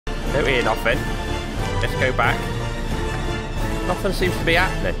Don't hear nothing. Let's go back. Nothing seems to be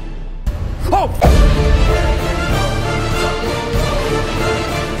happening. Oh!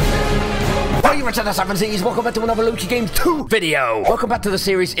 Hey, Return to 70s, welcome back to another Lokey Games 2 video. Welcome back to the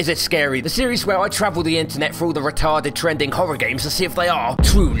series, Is It Scary? The series where I travel the internet through the retarded trending horror games to see if they are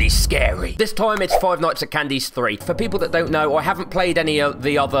truly scary. This time it's Five Nights at Candy's 3. For people that don't know, I haven't played any of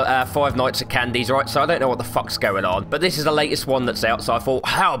the other Five Nights at Candy's, right? So I don't know what the fuck's going on. But this is the latest one that's out, so I thought,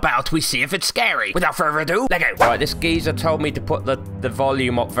 how about we see if it's scary? Without further ado, let's go. Right, this geezer told me to put the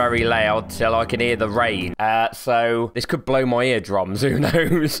volume up very loud till I can hear the rain. So this could blow my eardrums, who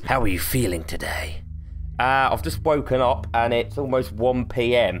knows? How are you feeling today? I've just woken up and it's almost 1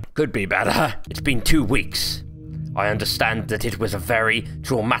 PM. Could be better. It's been 2 weeks. I understand that it was a very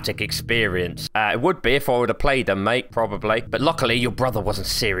traumatic experience. It would be if I would have played them, mate, probably. But luckily, your brother wasn't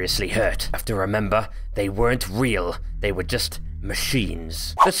seriously hurt. You have to remember, they weren't real. They were just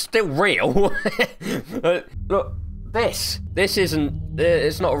machines. They're still real. Look. This isn't,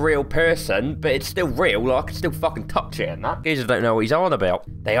 it's not a real person, but it's still real, like, I can still fucking touch it and that. Geezers don't know what he's on about.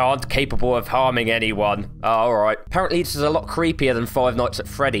 They aren't capable of harming anyone. Oh, alright. Apparently this is a lot creepier than Five Nights at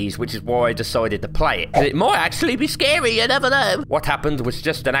Freddy's, which is why I decided to play it. It might actually be scary, you never know. What happened was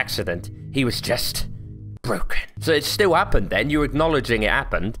just an accident. He was just broken. So it still happened then, you're acknowledging it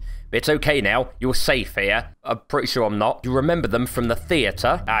happened. It's okay now, you're safe here. I'm pretty sure I'm not. You remember them from the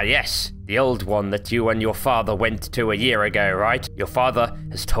theatre? Ah, yes. The old one that you and your father went to a year ago, right? Your father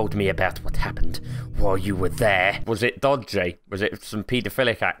has told me about what happened while you were there. Was it dodgy? Was it some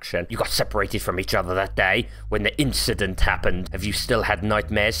paedophilic action? You got separated from each other that day when the incident happened. Have you still had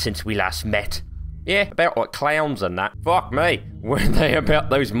nightmares since we last met? Yeah, about like clowns and that. Fuck me. Were they about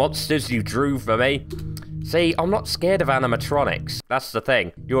those monsters you drew for me? See, I'm not scared of animatronics. That's the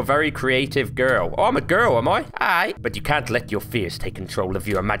thing. You're a very creative girl. Oh, I'm a girl, am I? Aye. But you can't let your fears take control of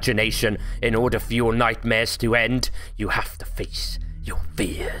your imagination. In order for your nightmares to end, you have to face your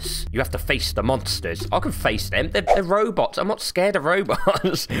fears. You have to face the monsters. I can face them. They're robots. I'm not scared of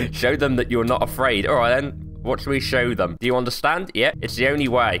robots. Show them that you're not afraid. All right, then. What should we show them? Do you understand? Yeah, it's the only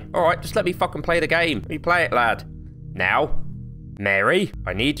way. All right, just let me fucking play the game. Let me play it, lad. Now... Mary,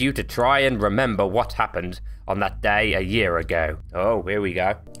 I need you to try and remember what happened on that day a year ago. Oh, here we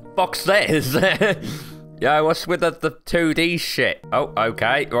go. Fox says. Yeah, what's with the 2D shit? Oh,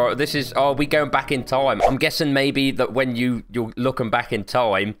 okay. Right, this is... Oh, we going back in time. I'm guessing maybe that when you're looking back in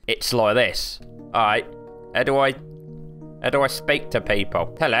time, it's like this. All right. How do I speak to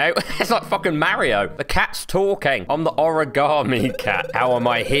people? Hello? It's like fucking Mario. The cat's talking. I'm the origami cat. How am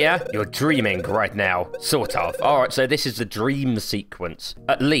I here? You're dreaming right now. Sort of. Alright, so this is the dream sequence.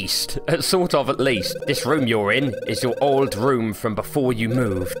 At least. Sort of, at least. This room you're in is your old room from before you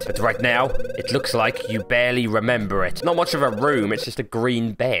moved. But right now, it looks like you barely remember it. Not much of a room, it's just a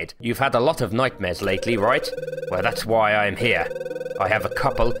green bed. You've had a lot of nightmares lately, right? Well, that's why I'm here. I have a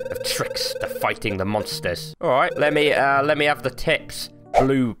couple of tricks to fighting the monsters. Alright, let me have the tips.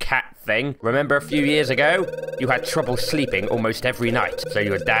 Blue cat thing. Remember a few years ago? You had trouble sleeping almost every night. So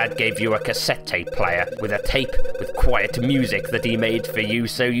your dad gave you a cassette tape player with a tape with quiet music that he made for you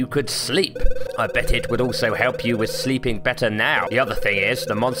so you could sleep. I bet it would also help you with sleeping better now. The other thing is,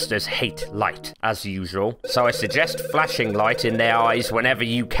 the monsters hate light, as usual. So I suggest flashing light in their eyes whenever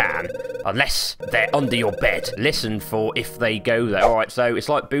you can. Unless they're under your bed. Listen for if they go there. Alright, so it's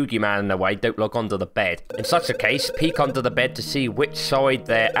like Boogeyman in a way. Don't look under the bed. In such a case, peek under the bed to see which side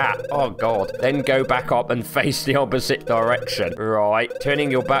they're at. Oh god. Then go back up and face the opposite direction. Right.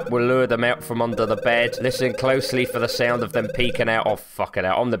 Turning your back will lure them out from under the bed. Listen closely for the sound of them peeking out. Oh, fuck it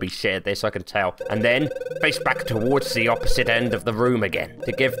out. I'm gonna be shit at this, I can tell. And then face back towards the opposite end of the room again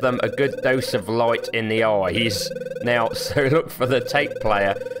to give them a good dose of light in the eyes. Now, so look for the tape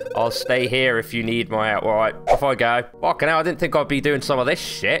player. I'll stay here if you need my help. Alright, off I go. Fucking hell, I didn't think I'd be doing some of this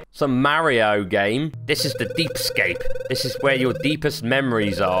shit. Some Mario game. This is the Deepscape. This is where your deepest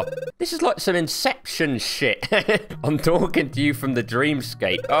memories are. This is like some Inception shit. I'm talking to you from the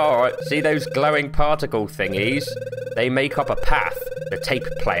dreamscape. Alright, see those glowing particle thingies? They make up a path. The tape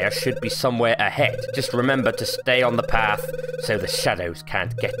player should be somewhere ahead. Just remember to stay on the path so the shadows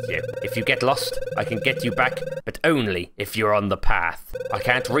can't get you. If you get lost, I can get you back, but only if you're on the path. I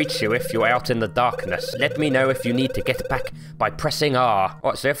can't reach you if you're out in the darkness. Let me know if you need to get back by pressing R.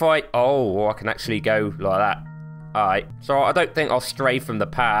 Right, so if I... Oh, I can actually go like that. Alright, so I don't think I'll stray from the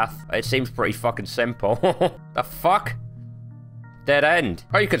path. It seems pretty fucking simple. The fuck? Dead end.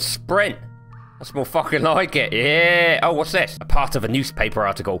 Oh, you can sprint. That's more fucking like it. Yeah. Oh, what's this? A part of a newspaper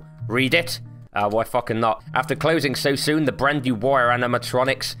article. Read it? Why fucking not? After closing so soon, the brand new wire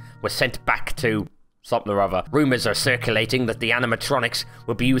animatronics were sent back to something or other. Rumors are circulating that the animatronics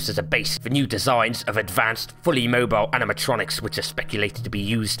will be used as a base for new designs of advanced, fully mobile animatronics, which are speculated to be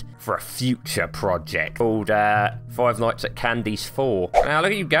used for a future project called Five Nights at Candy's 4. Now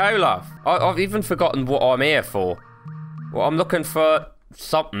look at you go, love. I've even forgotten what I'm here for. Well, I'm looking for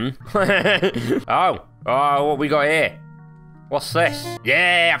something. Oh, what we got here? What's this?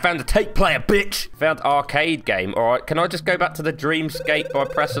 Yeah, I found a tape player, bitch! Found arcade game. Alright, can I just go back to the Dreamscape by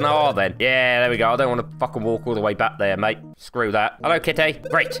pressing R then? Yeah, there we go. I don't want to fucking walk all the way back there, mate. Screw that. Hello, kitty.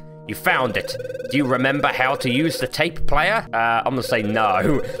 Great. You found it. Do you remember how to use the tape player? I'm gonna say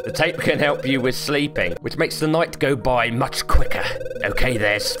no. The tape can help you with sleeping, which makes the night go by much quicker. Okay,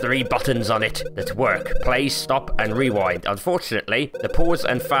 there's 3 buttons on it that work. Play, stop, and rewind. Unfortunately, the pause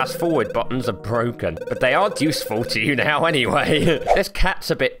and fast forward buttons are broken, but they aren't useful to you now anyway. This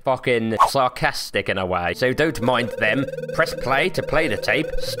cat's a bit fucking sarcastic in a way, so don't mind them. Press play to play the tape,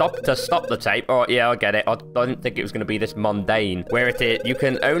 stop to stop the tape. Oh, yeah, I get it. I didn't think it was gonna be this mundane. Where it is, you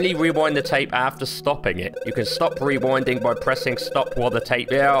can only rewind the tape after stopping it. You can stop rewinding by pressing stop while the tape...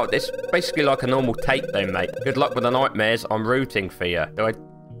 Yeah, it's basically like a normal tape then, mate. Good luck with the nightmares. I'm rooting for you. Do I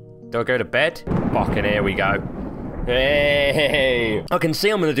go to bed? Fucking here we go. Hey! I can see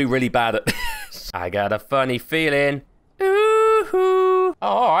I'm gonna do really bad at this. I got a funny feeling. Ooh-hoo.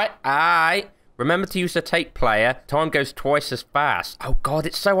 Alright. Remember to use the tape player. Time goes twice as fast. Oh god,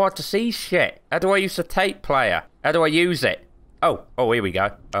 it's so hard to see shit. How do I use the tape player? How do I use it? Oh, here we go.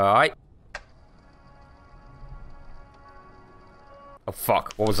 Alright. Oh,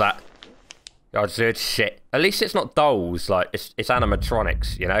 fuck. What was that? I just heard shit. At least it's not dolls. Like, it's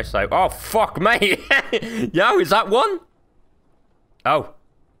animatronics, you know? So, oh, fuck, mate. Yo, is that one? Oh.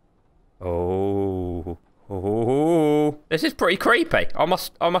 Oh. This is pretty creepy. I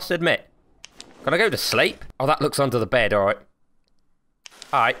must admit. Can I go to sleep? Oh, that looks under the bed. Alright.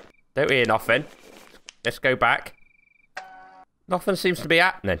 Alright. Don't hear nothing. Let's go back. Nothing seems to be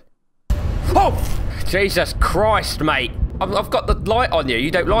happening. Oh! Jesus Christ, mate. I've got the light on you. You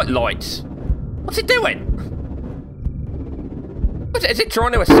don't like lights. What's it doing? Is it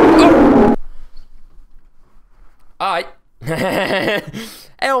trying to... Oh! Alright.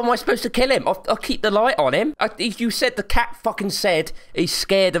 How am I supposed to kill him? I'll keep the light on him. You said the cat fucking said he's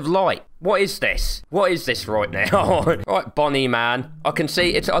scared of light. What is this? What is this right now? Right, Bonnie, man. I can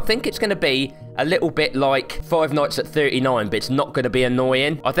see it's... I think it's going to be a little bit like Five Nights at 39, but it's not going to be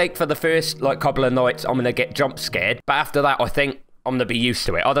annoying. I think for the first, like, couple of nights, I'm going to get jump scared. But after that, I think I'm going to be used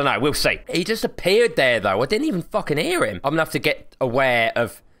to it. I don't know. We'll see. He just appeared there, though. I didn't even fucking hear him. I'm going to have to get aware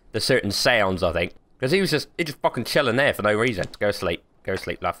of the certain sounds, I think. Because he just fucking chilling there for no reason. Go to sleep. Go to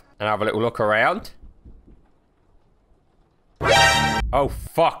sleep, love. And have a little look around. Oh,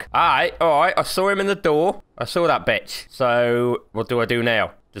 fuck. Alright. I saw him in the door. I saw that bitch. So, what do I do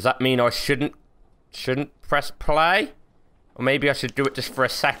now? Does that mean I shouldn't press play? Or maybe I should do it just for a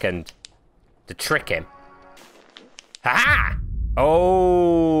second. To trick him. Ha-ha!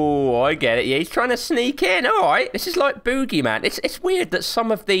 Oh, I get it. Yeah, he's trying to sneak in. All right. This is like Boogeyman. It's weird that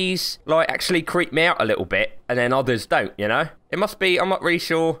some of these, like, actually creep me out a little bit, and then others don't, you know? It must be, I'm not really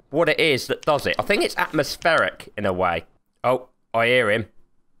sure what it is that does it. I think it's atmospheric, in a way. Oh, I hear him.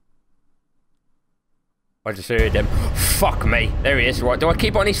 I just heard him. Fuck me. There he is. Right, do I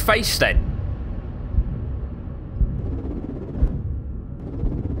keep on his face, then?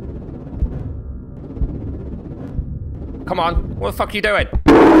 Come on. What the fuck are you doing?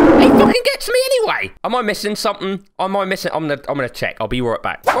 He fucking gets me anyway. Am I missing something? I'm gonna check. I'll be right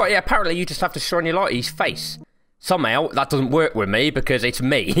back. Right, yeah, apparently you just have to shine your light at his face. Somehow, that doesn't work with me because it's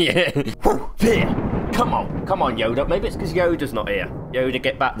me. Here. Come on, Yoda. Maybe it's because Yoda's not here. Yoda,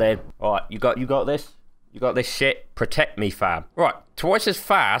 get back there. Alright, you got this? You got this shit? Protect me, fam. Right, twice as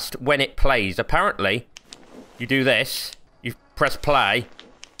fast when it plays. Apparently, you do this, you press play,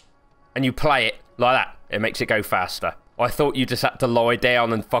 and you play it like that. It makes it go faster. I thought you just had to lie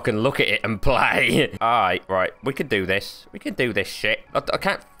down and fucking look at it and play. Alright, right. We can do this. We can do this shit. I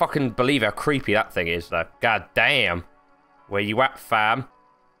can't fucking believe how creepy that thing is, though. God damn. Where you at, fam?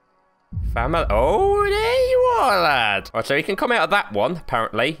 Fam? Oh, there you are, lad. Right, so he can come out of that one,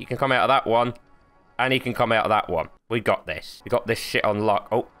 apparently. He can come out of that one. And he can come out of that one. We got this. We got this shit on lock.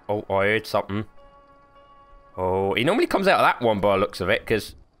 Oh, I heard something. Oh, he normally comes out of that one by the looks of it,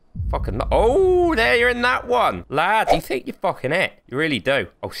 because... Fucking not. Oh, there you're in that one. Lad, you think you're fucking it. You really do.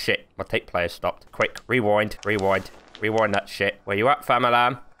 Oh, shit. My tape player stopped. Quick. Rewind. Rewind that shit. Where you at,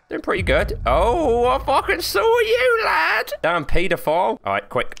 fam-a-lamb? Doing pretty good. Oh, I fucking saw you, lad. Damn pedophile. All right,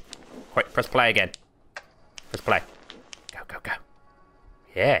 quick. Quick, press play again. Press play. Go.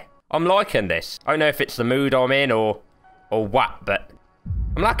 Yeah. I'm liking this. I don't know if it's the mood I'm in or what, but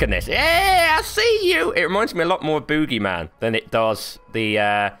I'm liking this. Yeah, I see you. It reminds me a lot more of Boogeyman than it does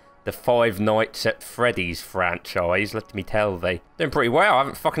the Five Nights at Freddy's franchise, let me tell thee. Doing pretty well. I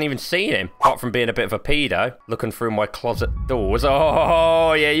haven't fucking even seen him. Apart from being a bit of a pedo, looking through my closet doors.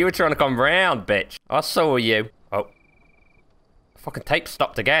 Oh, yeah, you were trying to come round, bitch. I saw you. Oh. Fucking tape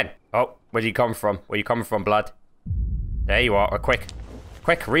stopped again. Oh, where'd you come from? Where you coming from, blood? There you are. Oh, quick.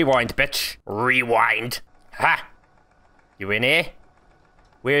 Quick, rewind, bitch. Rewind. Ha! You in here?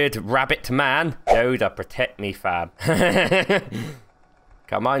 Weird rabbit man. Yoda, protect me, fam.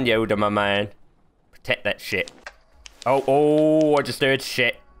 Come on, Yoda, my man. Protect that shit. Oh, I just heard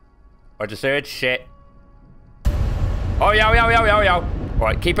shit. I just heard shit. Oh, yo.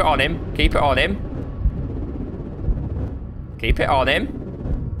 Right, keep it on him. Keep it on him. Keep it on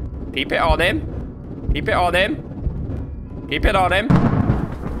him. Keep it on him. Keep it on him. Keep it on him.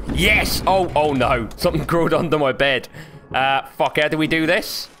 Yes! Oh no. Something crawled under my bed. Fuck, how do we do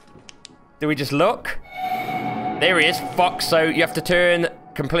this? Do we just look? There he is. Fuck, so you have to turn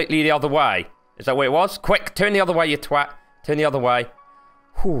completely the other way. Is that what it was? Quick, turn the other way, you twat. Turn the other way.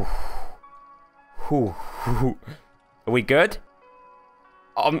 Whew. Whew. Are we good?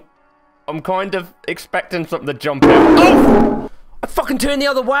 I'm kind of expecting something to jump out. Oh! I fucking turned the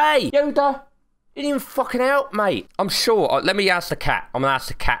other way! Yoda! You didn't even fucking help, mate. I'm sure. Let me ask the cat. I'm gonna ask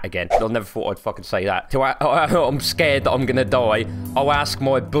the cat again. I never thought I'd fucking say that. I'm scared that I'm gonna die. I'll ask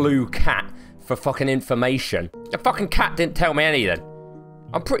my blue cat for fucking information. The fucking cat didn't tell me anything.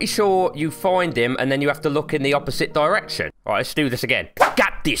 I'm pretty sure you find him and then you have to look in the opposite direction. All right, let's do this again.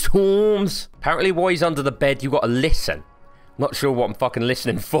 Got this, Holmes. Apparently while he's under the bed, you gotta listen. Not sure what I'm fucking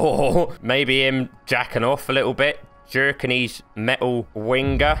listening for. Maybe him jacking off a little bit. Jerking his metal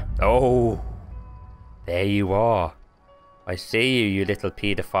winger. Oh. There you are. I see you, you little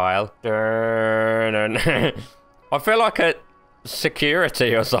paedophile. I feel like a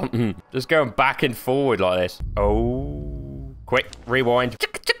security or something. Just going back and forward like this. Oh. Quick, rewind.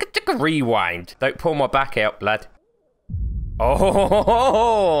 Rewind. Don't pull my back out, lad.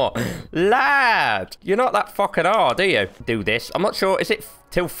 Oh, lad. You're not that fucking hard, are you? Do this. I'm not sure. Is it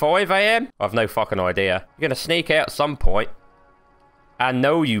till 5 AM? I've no fucking idea. You're going to sneak out at some point. I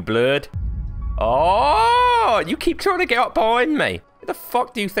know you, blood. Oh, you keep trying to get up behind me. Who the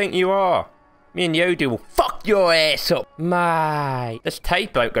fuck do you think you are? Me and Yoda will fuck your ass up. Mate. This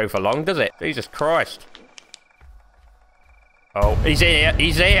tape don't go for long, does it? Jesus Christ. Oh, he's here.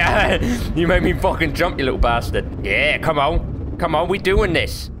 He's here. You made me fucking jump, you little bastard. Yeah, come on. Come on, we doing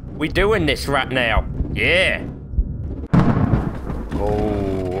this. We doing this right now. Yeah.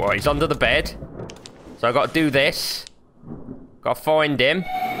 Oh, he's under the bed. So I got to do this. Got to find him.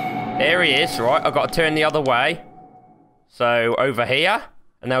 There he is, right. I've got to turn the other way. So, over here.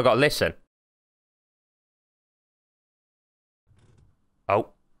 And now I've got to listen. Oh.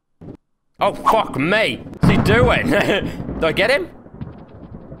 Oh, fuck me. What's he doing? Did I get him?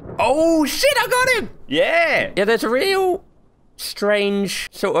 Oh, shit, I got him. Yeah. Yeah, there's a real strange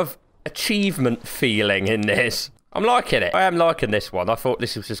sort of achievement feeling in this. I'm liking it. I am liking this one. I thought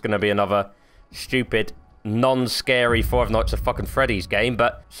this was just going to be another stupid non-scary Five Nights at fucking Freddy's game,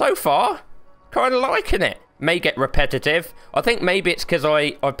 but so far, kind of liking it. May get repetitive. I think maybe it's because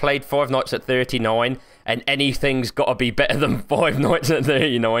I played Five Nights at 39, and anything's got to be better than Five Nights at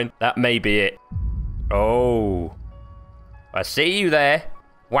 39. That may be it. Oh. I see you there,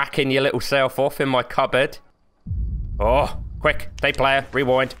 whacking your little self off in my cupboard. Oh, quick, tape player,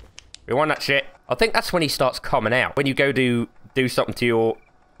 rewind. Rewind that shit. I think that's when he starts coming out. When you go to do something to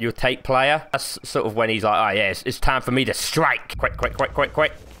your tape player, that's sort of when he's like, oh yeah, it's time for me to strike.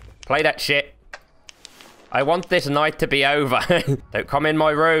 Quick. Play that shit. I want this night to be over. Don't come in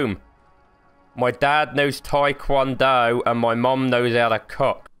my room. My dad knows Taekwondo and my mom knows how to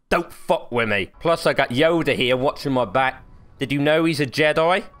cook. Don't fuck with me. Plus I got Yoda here watching my back. Did you know he's a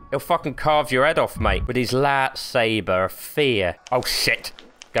Jedi? He'll fucking carve your head off, mate, with his lightsaber of fear. Oh shit.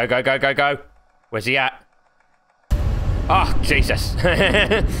 Go. Where's he at? Oh, Jesus.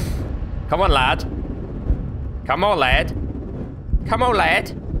 Come on, lad. Come on, lad. Come on,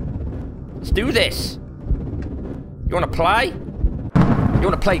 lad. Let's do this. You want to play? You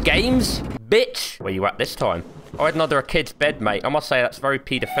want to play games? Bitch. Where you at this time? I had another kid's bed, mate. I must say, that's very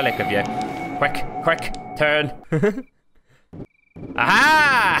paedophilic of you. Quick. Turn.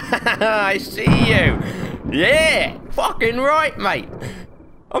 Aha! I see you. Yeah. Fucking right, mate.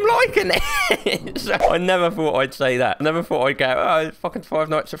 I'm liking it. So, I never thought I'd say that. I never thought I'd go, oh, it's fucking Five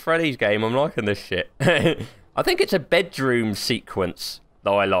Nights at Freddy's game. I'm liking this shit. I think it's a bedroom sequence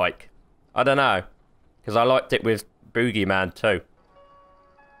that I like. I don't know. Because I liked it with Boogeyman too.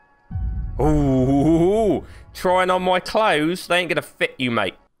 Ooh, trying on my clothes? They ain't gonna fit you,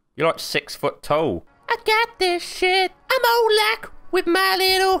 mate. You're like 6 foot tall. I got this shit. I'm all like with my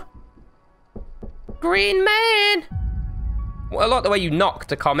little green man. Well, I like the way you knock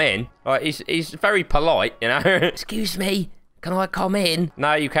to come in. Like, he's very polite, you know. Excuse me, can I come in?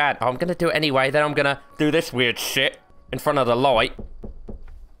 No, you can't. I'm gonna do it anyway. Then I'm gonna do this weird shit in front of the light.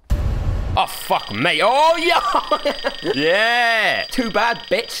 Oh, fuck me. Oh, yeah. Yeah. Too bad,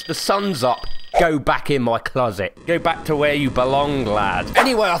 bitch. The sun's up. Go back in my closet. Go back to where you belong, lad.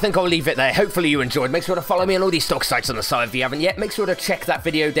 Anyway, I think I'll leave it there. Hopefully you enjoyed. Make sure to follow me on all these stock sites on the side if you haven't yet. Make sure to check that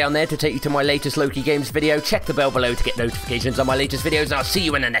video down there to take you to my latest Lokey Games video. Check the bell below to get notifications on my latest videos, and I'll see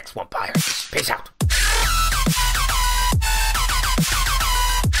you in the next one. Bye. Peace out.